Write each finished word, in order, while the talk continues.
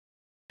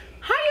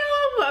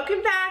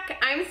Welcome back.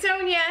 I'm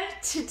Sonia.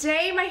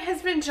 Today my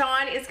husband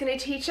John is going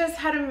to teach us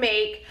how to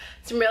make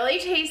some really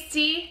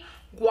tasty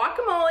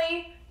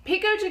guacamole,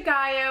 pico de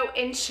gallo,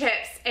 and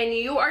chips, and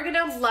you are going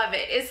to love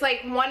it. It's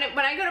like when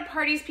I go to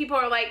parties, people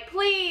are like,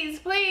 please,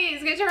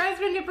 please get your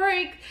husband to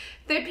break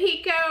the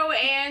pico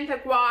and the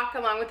guac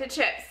along with the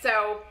chips.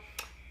 So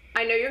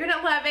I know you're going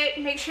to love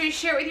it. Make sure you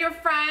share it with your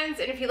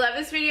friends, and if you love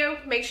this video,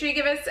 make sure you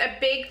give us a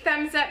big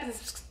thumbs up and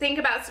think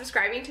about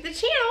subscribing to the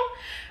channel.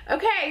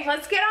 Okay,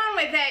 let's get on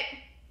with it.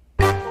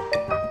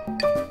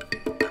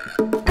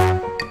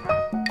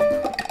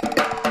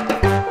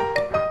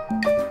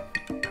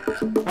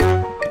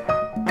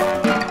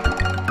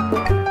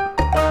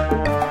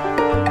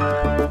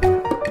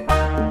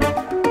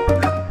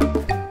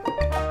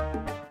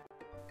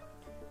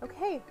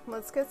 Okay,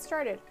 let's get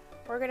started.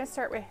 We're going to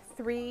start with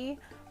 3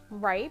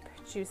 ripe,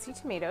 juicy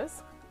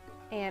tomatoes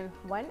and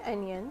 1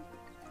 onion,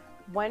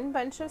 1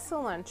 bunch of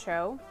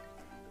cilantro,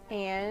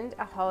 and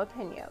a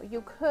jalapeno.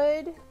 You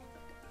could,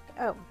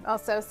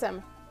 also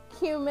some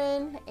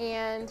cumin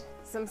and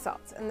some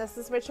salt. And this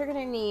is what you're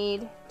going to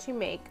need to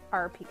make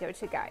our pico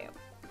de gallo.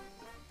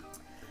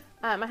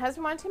 My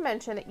husband wanted to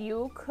mention that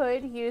you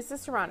could use the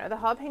serrano. The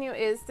jalapeno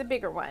is the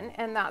bigger one,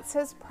 and that's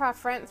his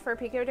preference for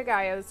pico de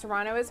gallo.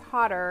 Serrano is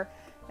hotter,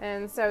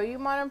 and so you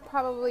want to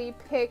probably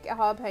pick a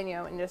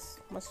jalapeno and just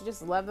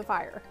love the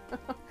fire.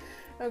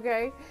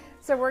 Okay,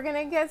 so we're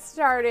gonna get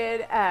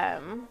started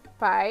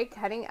by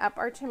cutting up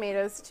our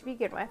tomatoes to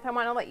begin with. I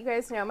want to let you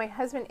guys know my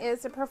husband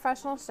is a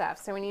professional chef,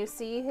 so when you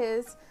see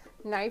his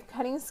knife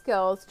cutting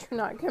skills, do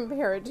not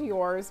compare it to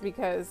yours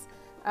because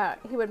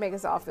he would make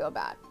us all feel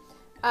bad.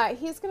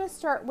 He's gonna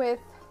start with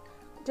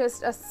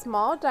just a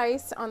small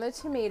dice on the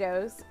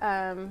tomatoes.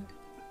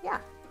 Yeah.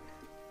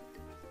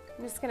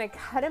 I'm just going to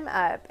cut them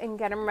up and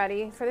get them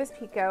ready for this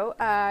pico.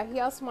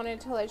 He also wanted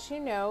to let you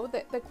know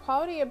that the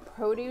quality of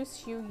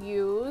produce you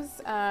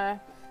use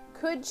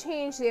could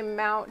change the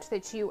amount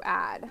that you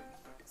add.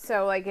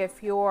 So like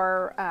if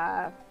your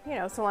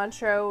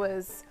cilantro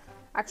is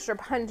extra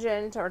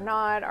pungent or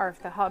not, or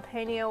if the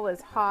jalapeno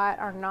is hot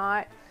or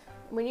not.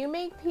 When you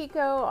make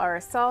pico or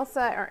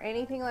salsa or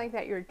anything like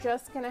that, you're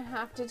just going to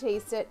have to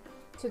taste it.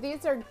 So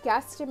these are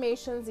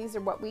guesstimations. These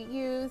are what we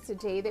used the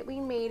day that we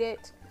made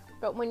it.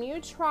 But when you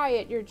try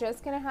it, you're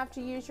just going to have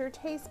to use your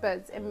taste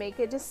buds and make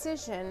a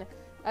decision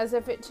as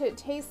if it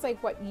tastes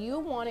like what you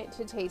want it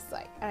to taste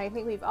like. And I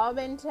think we've all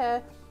been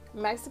to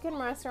Mexican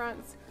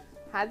restaurants,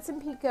 had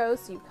some pico,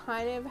 so you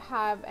kind of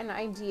have an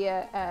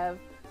idea of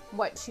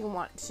what you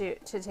want to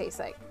taste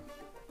like.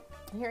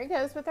 Here he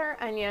goes with our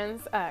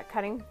onions,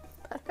 cutting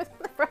better than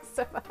the rest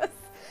of us.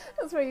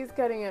 That's why he's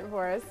cutting it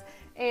for us.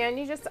 And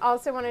you just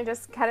also want to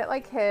just cut it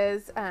like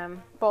his,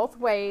 both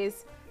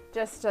ways.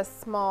 Just a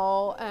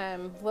small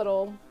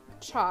little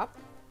chop.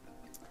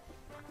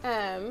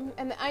 And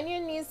the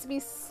onion needs to be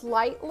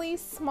slightly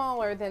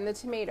smaller than the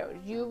tomato.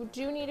 You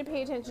do need to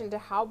pay attention to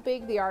how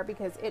big they are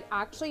because it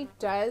actually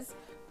does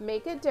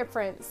make a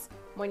difference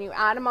when you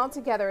add them all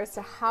together as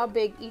to how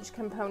big each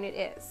component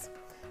is.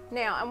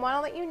 Now, I want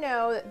to let you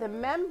know that the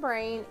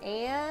membrane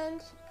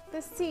and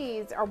the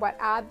seeds are what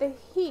add the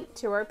heat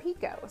to our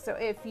pico. So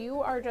if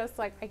you are just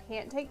like, I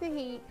can't take the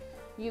heat,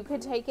 you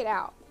could take it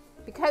out.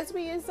 Because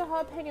we used the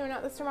jalapeno,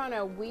 not the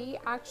serrano, we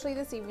actually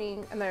this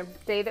evening, and the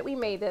day that we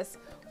made this,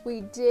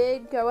 we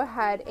did go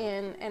ahead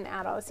and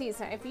add all the seeds.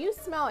 Now, if you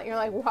smell it, you're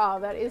like, wow,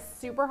 that is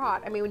super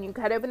hot. I mean, when you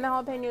cut open the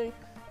jalapeno,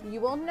 you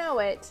will know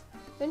it.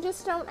 Then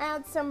just don't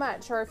add so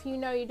much, or if you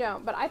know, you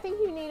don't. But I think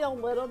you need a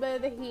little bit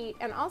of the heat,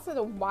 and also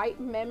the white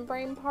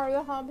membrane part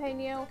of the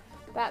jalapeno,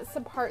 that's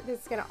the part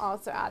that's going to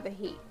also add the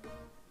heat.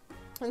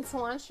 And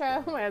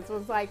cilantro, my husband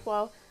was like,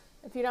 well,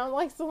 if you don't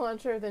like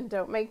cilantro, then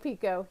don't make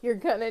pico. You're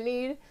gonna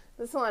need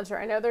the cilantro.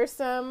 I know there's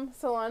some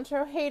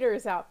cilantro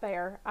haters out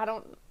there. I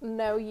don't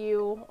know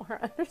you or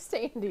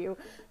understand you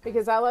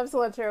because I love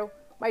cilantro.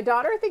 My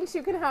daughter thinks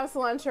you can have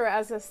cilantro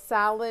as a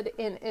salad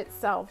in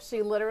itself.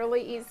 She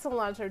literally eats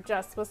cilantro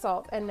just with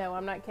salt. And no,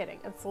 I'm not kidding.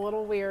 It's a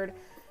little weird,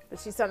 but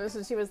she's done this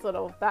since she was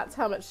little. That's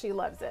how much she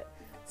loves it.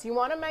 So you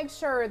want to make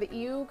sure that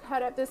you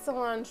cut up the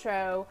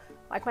cilantro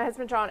like my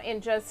husband John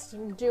and just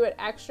do it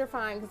extra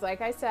fine because like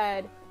I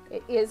said,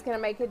 it is going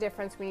to make a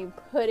difference when you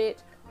put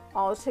it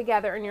all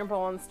together in your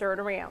bowl and stir it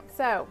around.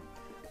 So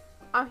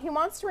he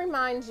wants to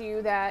remind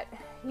you that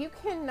you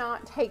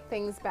cannot take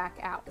things back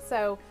out.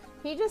 So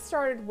he just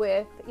started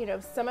with,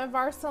 some of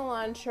our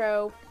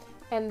cilantro,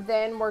 and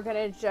then we're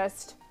going to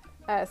just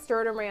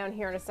stir it around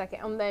here in a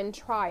second and then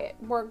try it.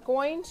 We're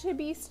going to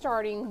be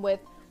starting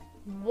with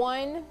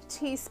 1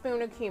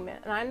 teaspoon of cumin.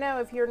 And I know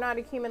if you're not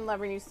a cumin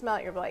lover and you smell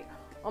it, you're like,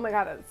 oh my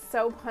God, that's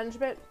so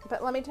pungent.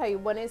 But let me tell you,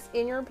 when it's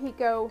in your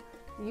pico,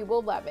 you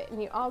will love it.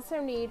 And you also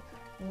need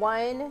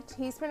 1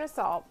 teaspoon of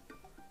salt.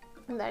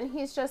 And then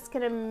he's just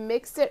going to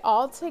mix it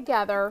all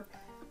together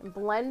and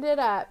blend it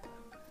up.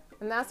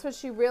 And that's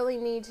what you really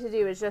need to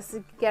do is just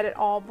get it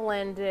all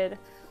blended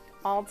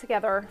all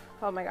together.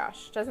 Oh my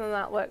gosh, doesn't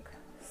that look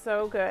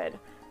so good?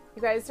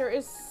 You guys, there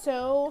is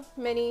so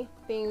many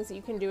things that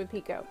you can do with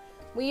pico.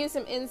 We use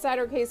them inside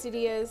our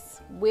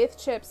quesadillas with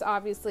chips,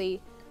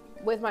 obviously.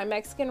 with my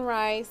Mexican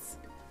rice.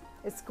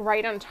 It's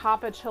great on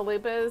top of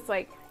chalupas.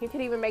 Like, you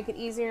could even make it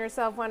easy on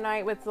yourself one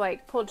night with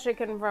like pulled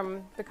chicken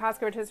from the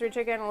Costco rotisserie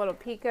chicken, a little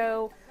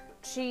pico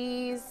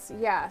cheese.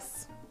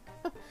 Yes.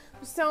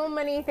 So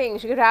many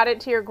things. You could add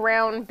it to your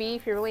ground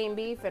beef, your lean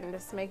beef, and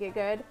just make it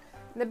good.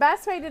 The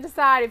best way to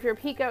decide if your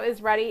pico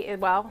is ready,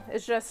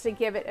 is just to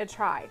give it a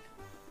try.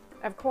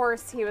 Of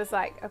course, he was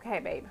like, okay,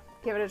 babe,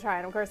 give it a try.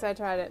 And of course I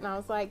tried it, and I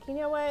was like, you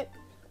know what?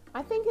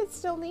 I think it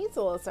still needs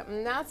a little something.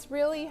 And that's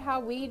really how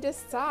we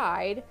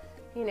decide,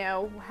 you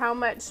know, how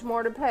much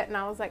more to put. And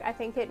I was like, I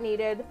think it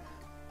needed,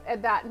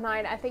 at that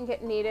night, I think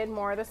it needed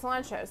more of the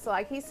cilantro. So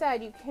like he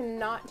said, you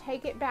cannot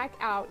take it back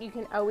out. You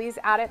can always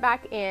add it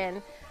back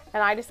in.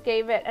 And I just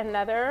gave it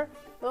another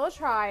little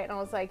try, and I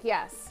was like,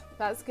 yes,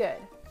 that's good.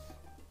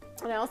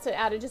 And I also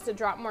added just a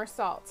drop more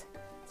salt.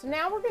 So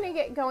now we're gonna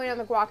get going on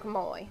the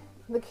guacamole.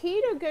 The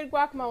key to good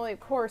guacamole,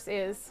 of course,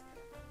 is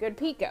good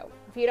pico.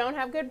 If you don't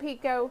have good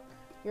pico,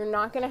 you're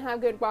not gonna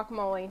have good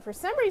guacamole. For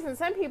some reason,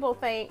 some people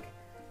think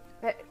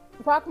that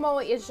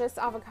guacamole is just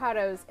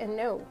avocados, and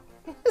no,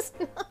 it's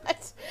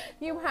not.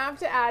 You have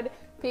to add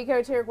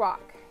pico to your guac.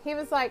 He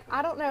was like,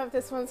 I don't know if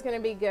this one's gonna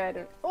be good.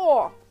 And,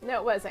 oh, no,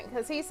 it wasn't.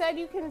 Because he said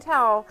you can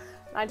tell.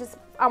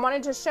 I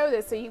wanted to show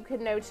this so you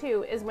could know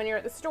too, is when you're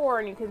at the store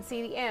and you can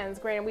see the ends.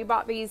 Granted, we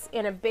bought these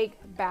in a big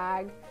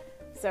bag,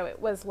 so it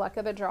was luck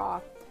of the draw.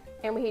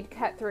 And he'd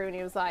cut through, and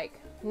he was like,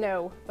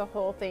 no, the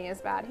whole thing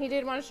is bad. He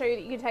did want to show you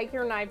that you can take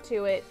your knife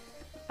to it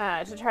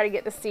to try to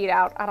get the seed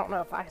out. I don't know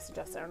if I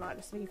suggest it or not,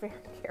 just be very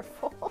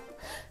careful.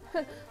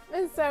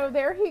 And so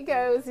there he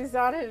goes. He's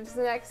on to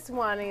the next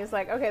one, and he's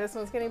like, okay, this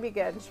one's going to be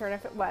good. And sure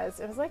enough, it was.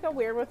 It was like a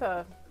weird with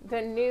the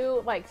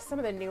new, like some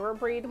of the newer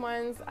breed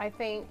ones, I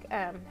think,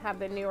 have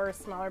the newer,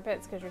 smaller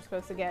bits because you're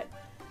supposed to get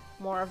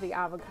more of the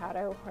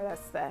avocado, or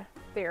that's the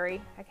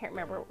theory. I can't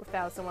remember if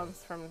that was the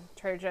ones from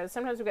Trader Joe's.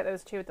 Sometimes we get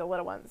those too with the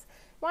little ones.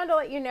 Wanted to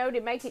let you know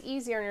to make it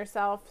easier on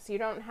yourself so you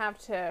don't have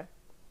to,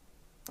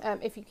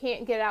 if you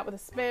can't get it out with a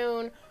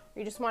spoon, or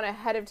you just want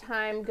ahead of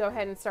time, go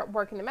ahead and start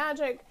working the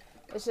magic.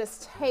 Is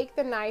just take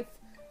the knife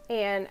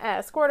and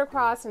squirt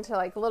across into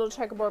like a little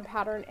checkerboard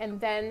pattern, and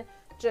then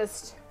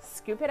just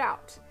scoop it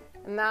out.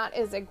 And that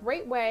is a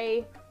great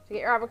way to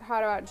get your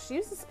avocado out. Just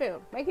use a spoon.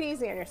 Make it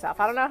easy on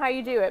yourself. I don't know how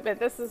you do it, but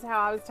this is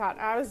how I was taught.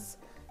 I was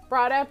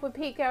brought up with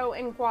pico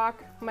and guac.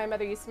 My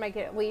mother used to make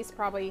it at least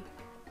probably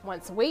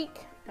once a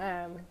week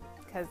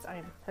because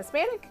I'm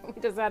Hispanic.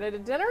 We just had it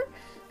at dinner.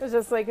 It was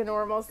just like a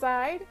normal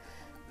side.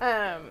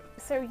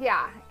 So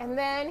yeah, and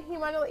then he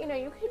wanted to let you know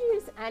you could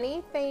use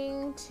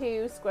anything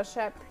to squish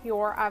up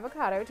your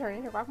avocado, turn it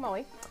into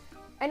guacamole.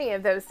 Any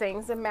of those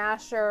things, a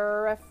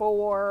masher, a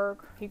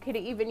fork. You could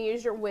even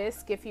use your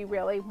whisk if you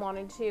really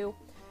wanted to.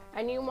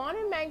 And you want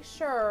to make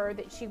sure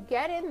that you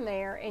get in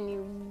there and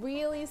you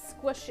really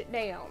squish it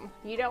down.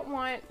 You don't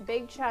want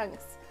big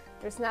chunks.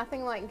 There's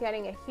nothing like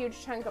getting a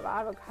huge chunk of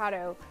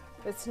avocado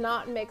that's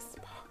not mixed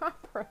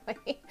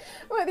properly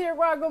with your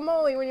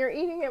guacamole when you're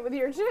eating it with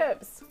your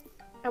chips.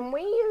 And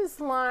we use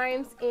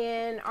limes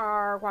in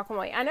our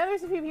guacamole. I know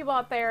there's a few people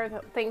out there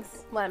that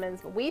thinks lemons,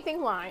 but we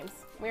think limes.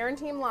 We're in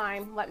team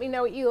lime. Let me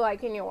know what you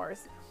like in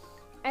yours.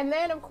 And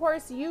then, of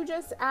course, you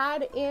just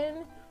add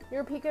in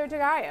your pico de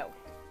gallo.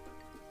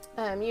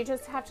 You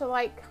just have to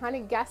like kind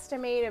of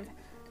guesstimate of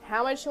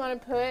how much you want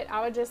to put.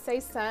 I would just say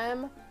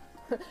some,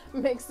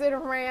 mix it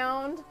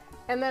around.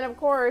 And then, of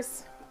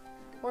course,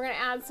 we're going to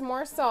add some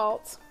more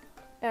salt.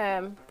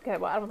 Okay,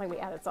 well, I don't think we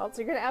added salt.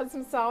 So you're going to add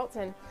some salt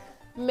and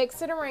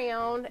mix it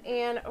around,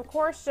 and of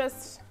course,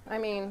 just, I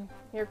mean,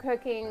 you're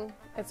cooking,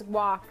 it's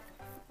guac,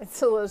 it's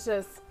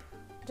delicious.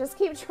 Just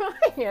keep trying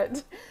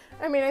it.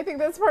 I mean, I think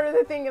that's part of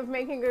the thing of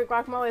making good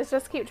guacamole is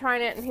just keep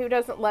trying it, and who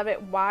doesn't love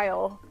it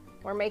while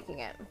we're making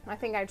it? I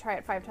think I try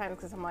it 5 times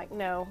because I'm like,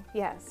 no,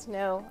 yes,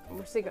 no.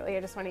 Secretly,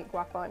 I just want to eat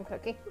guac while I'm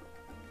cooking.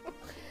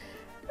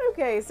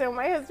 Okay, so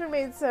my husband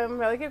made some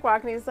really good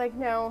guac, and he's like,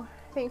 no,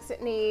 thinks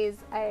it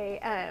needs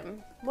a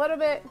little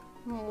bit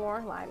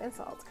more lime and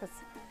salt because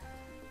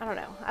I don't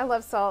know. I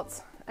love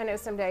salt. I know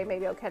someday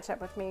maybe it'll catch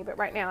up with me, but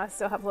right now I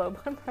still have low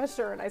blood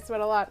pressure and I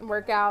sweat a lot and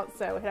work out,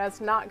 so it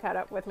has not caught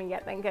up with me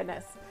yet, thank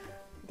goodness.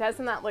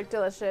 Doesn't that look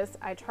delicious?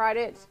 I tried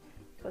it.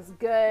 It was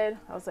good.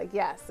 I was like,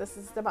 yes, this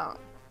is the bomb.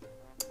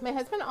 My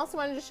husband also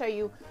wanted to show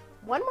you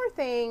one more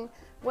thing,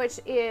 which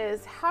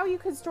is how you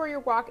could store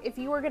your guac if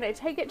you were going to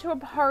take it to a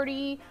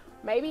party.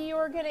 Maybe you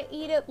were going to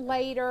eat it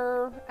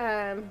later.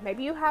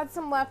 Maybe you had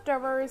some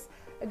leftovers.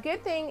 A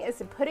good thing is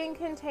to put it in a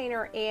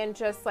container and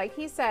just like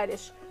he said,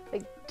 is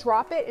like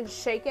drop it and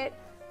shake it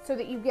so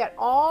that you get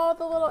all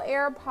the little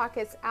air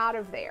pockets out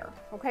of there,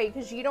 okay?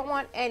 Because you don't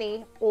want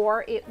any,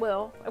 or it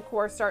will, of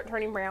course, start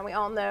turning brown. We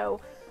all know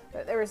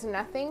that there is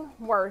nothing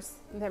worse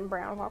than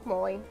brown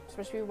guacamole,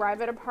 especially if you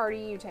arrive at a party,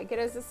 you take it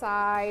as a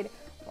side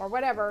or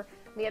whatever.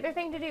 The other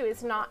thing to do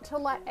is not to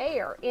let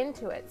air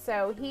into it.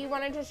 So he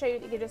wanted to show you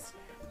that you could just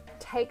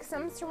take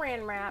some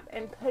saran wrap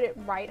and put it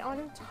right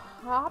on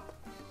top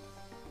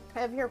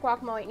of your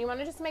guacamole, and you want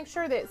to just make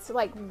sure that it's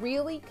like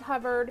really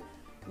covered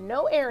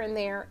no air in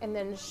there, and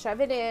then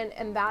shove it in.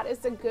 And that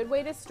is a good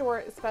way to store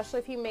it, especially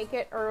if you make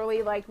it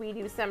early like we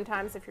do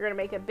sometimes. If you're gonna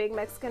make a big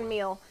Mexican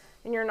meal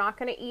and you're not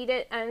gonna eat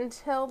it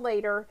until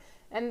later.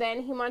 And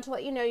then he wanted to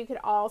let you know you could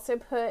also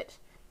put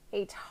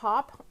a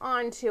top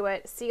onto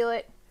it, seal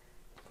it,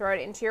 throw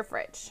it into your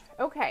fridge.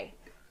 Okay,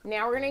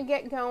 now we're gonna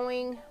get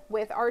going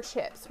with our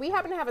chips. We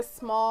happen to have a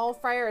small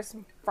fryer, a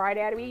fry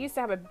daddy. We used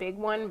to have a big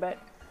one, but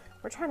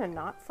we're trying to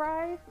not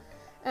fry,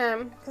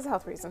 because of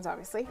health reasons,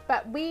 obviously.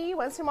 But we,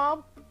 once in a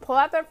while, pull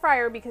out the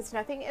fryer because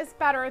nothing is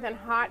better than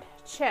hot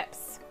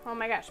chips. Oh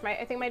my gosh,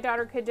 I think my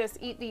daughter could just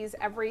eat these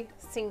every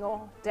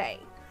single day.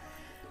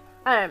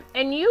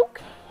 And you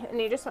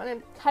just want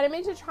to cut them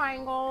into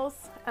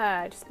triangles.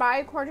 Just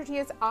buy corn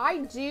tortillas. I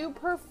do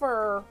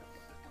prefer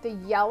the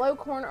yellow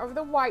corn over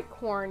the white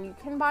corn. You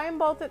can buy them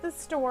both at the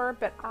store,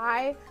 but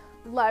I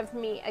love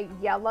me a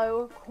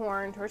yellow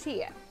corn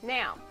tortilla.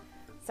 Now,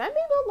 some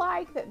people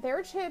like that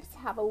their chips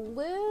have a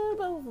little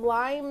bit of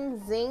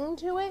lime zing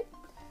to it.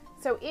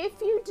 So if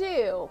you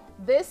do,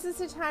 this is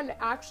the time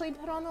to actually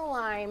put on the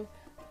lime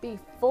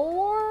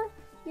before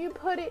you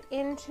put it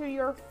into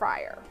your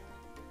fryer.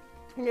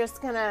 You're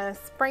just gonna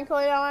sprinkle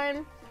it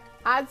on,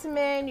 add some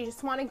in. You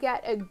just want to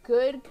get a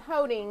good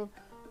coating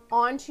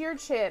onto your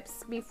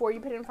chips before you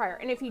put it in the fryer.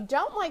 And if you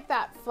don't like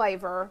that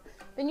flavor,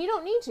 then you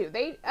don't need to.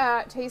 They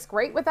taste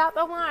great without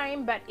the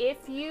lime, but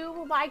if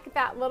you like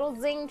that little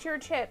zing to your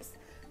chips,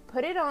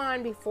 put it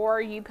on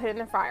before you put it in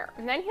the fryer.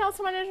 And then he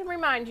also wanted to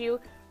remind you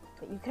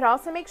that you could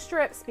also make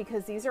strips,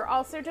 because these are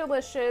also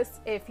delicious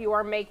if you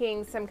are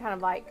making some kind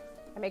of, like,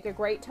 I make a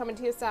great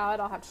tomatillo salad.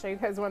 I'll have to show you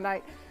guys one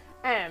night.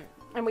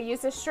 And we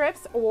use the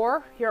strips,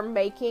 or you're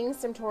making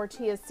some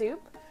tortilla soup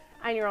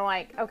and you're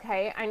like,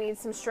 okay, I need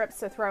some strips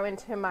to throw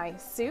into my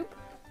soup.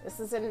 This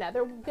is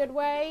another good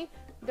way.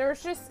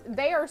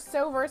 They are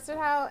so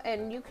versatile,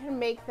 and you can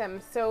make them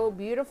so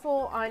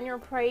beautiful on your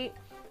plate.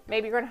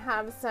 Maybe you're gonna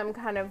have some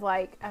kind of,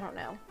 like, I don't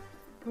know,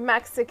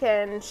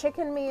 Mexican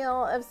chicken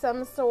meal of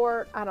some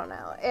sort, I don't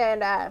know.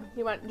 And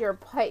you want your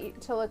plate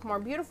to look more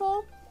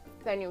beautiful,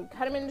 then you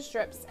cut them into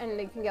strips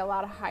and you can get a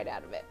lot of height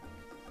out of it.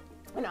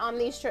 And on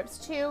these strips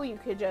too, you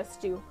could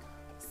just do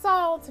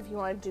salt. If you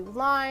want to do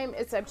lime,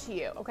 it's up to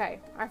you. Okay,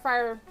 our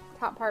fryer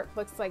top part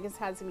looks like it's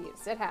had some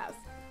use. It has.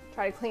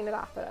 Try to clean it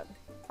off, but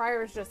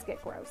fryers just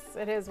get gross.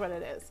 It is what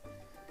it is.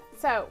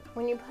 So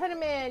when you put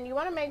them in, you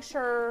want to make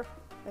sure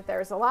that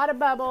there's a lot of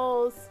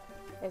bubbles.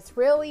 It's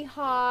really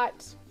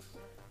hot.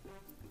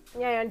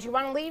 And you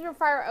want to leave your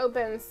fryer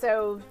open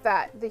so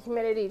that the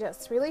humidity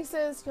just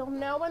releases. You'll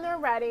know when they're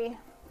ready.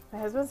 My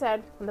husband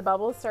said when the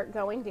bubbles start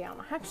going down.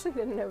 I actually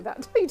didn't know that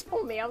until he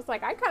told me. I was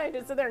like, I kind of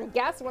just sit there and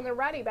guess when they're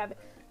ready by the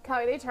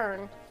color they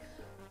turn.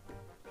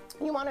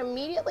 You want to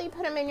immediately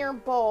put them in your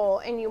bowl,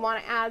 and you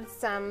want to add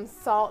some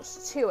salt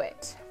to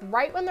it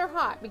right when they're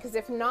hot, because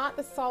if not,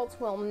 the salt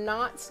will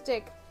not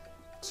stick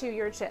to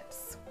your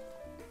chips.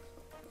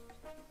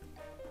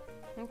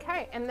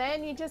 Okay, and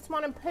then you just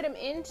want to put them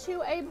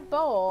into a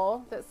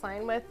bowl that's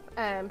lined with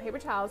paper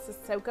towels to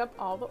soak up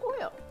all the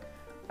oil.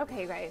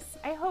 Okay, guys,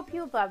 I hope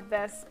you love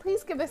this.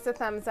 Please give us a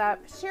thumbs up.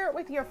 Share it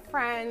with your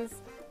friends.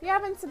 If you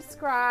haven't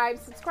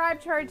subscribed,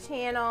 subscribe to our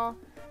channel.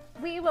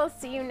 We will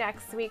see you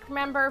next week.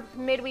 Remember,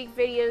 midweek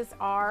videos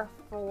are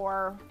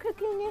for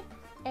cooking,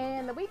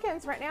 and the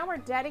weekends right now we're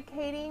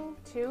dedicating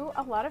to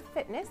a lot of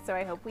fitness, so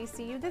I hope we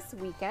see you this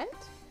weekend.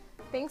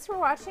 Thanks for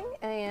watching,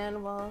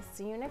 and we'll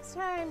see you next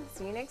time.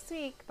 See you next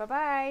week.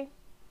 Bye-bye.